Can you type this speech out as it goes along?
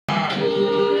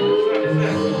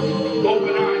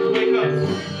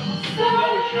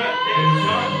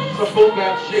some boom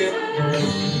bap shit.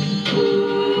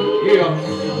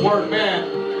 Yeah, word man.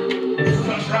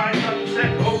 Sunrise,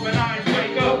 sunset, open eyes,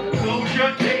 wake up. Close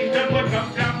your days, done what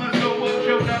comes down. Let's go, what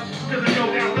showed up to the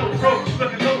showdown. No broke,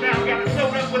 looking low down. Got it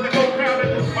sewed up with a gold crown. And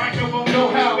this microphone know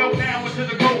how. Go down into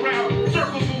the go round.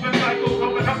 Circles moving cycles,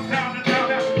 open up, down and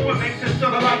down. What makes it so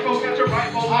the light goes at your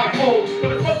rifle? I hold.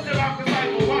 But it's supposed to knock the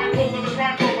cycle. Wide hold of his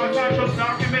rifle. My side shows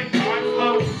document. Time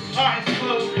slow, eyes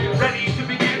closed, ready to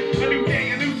begin. A new day,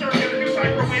 a new circuit, a new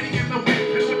cipher waiting in the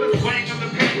wind. And with the swing of the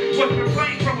pen, what's been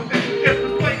playing from within is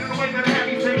displayed in a way that have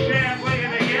you say sham,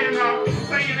 playing again. I'm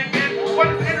saying again, what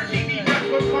does energy need? Rest,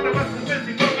 what's one of us is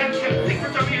missing? What unkept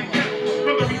secrets are being kept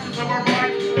from the reaches of our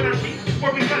minds and our sheets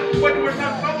where we slept. When we're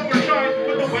not follow or shine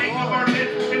with the weighing of our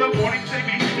lids. In the morning, say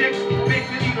me stick, make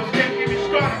the needle stick, give me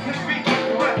started, kiss me,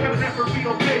 but left, have an effort, we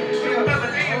don't take. It's another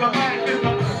day of a life, it's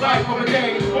the life of a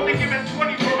day. Only given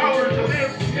 24 hours to live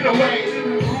in a way.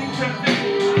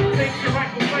 Takes your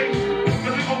rightful place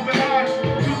as we open eyes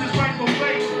to this rightful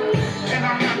place. And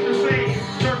I have to say,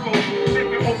 circles, make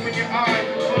you open your eyes,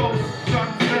 close,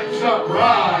 sunset,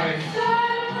 sunrise.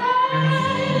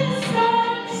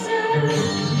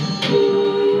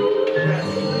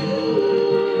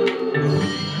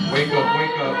 Wake up,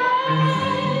 wake up.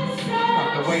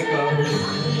 Time to wake up.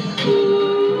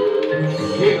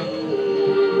 Yeah.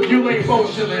 You lay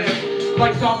motionless,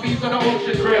 like zombies on an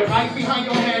ocean trip. Eyes behind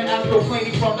your head,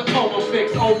 astroplaning from the coma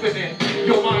fix. Open it,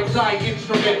 your mind's eye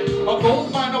instrument. A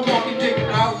gold miner walking, digging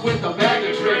out with a bag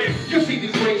of tricks. You see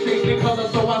these rays chasing color,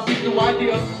 so I see new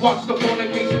ideas. Watch the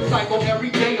fornication cycle every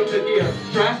day of the year.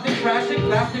 Drastic, tragic,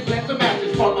 plastic, glance of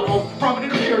matches. From the home,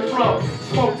 prominent appears from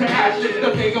smoke to ashes.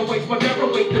 The day awaits, but never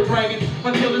wait the dragon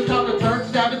until it's time to turn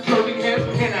savage, serving heads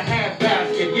in a hand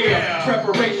basket. Yeah,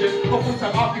 preparation, a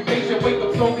full-time occupation. Wake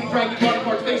up slowly, dragging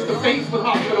counterparts face to face with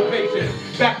hospital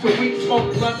patients. Back to weed,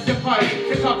 smoke, blunts, and pipes.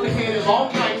 Intoxicated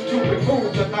long nights to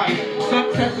remove the night.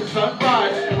 Sunsets and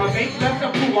sunrise. I make less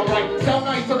and prove I'm right. Sound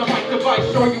nice on the mic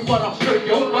device. Show you what I'm sure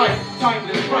you'll like.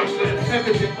 Timeless, priceless,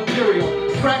 evident material.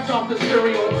 Scratch off the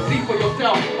stereo and see for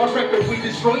yourself. On record, we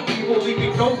destroy evil,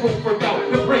 leaving no room for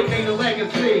doubt. The break ain't a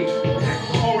legacy.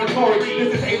 Oratory,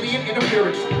 this is alien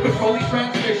interference. Controlling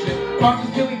transmission.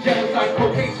 Conscious killing, genocide,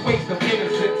 cocaine, waste of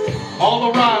innocence.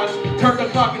 All arise, turn the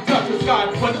clock and touch the sky.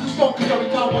 Whether the smoke is every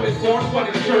time one is born, one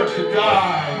is sure to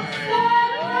die.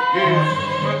 Yeah,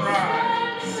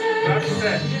 sunrise. That's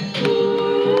that.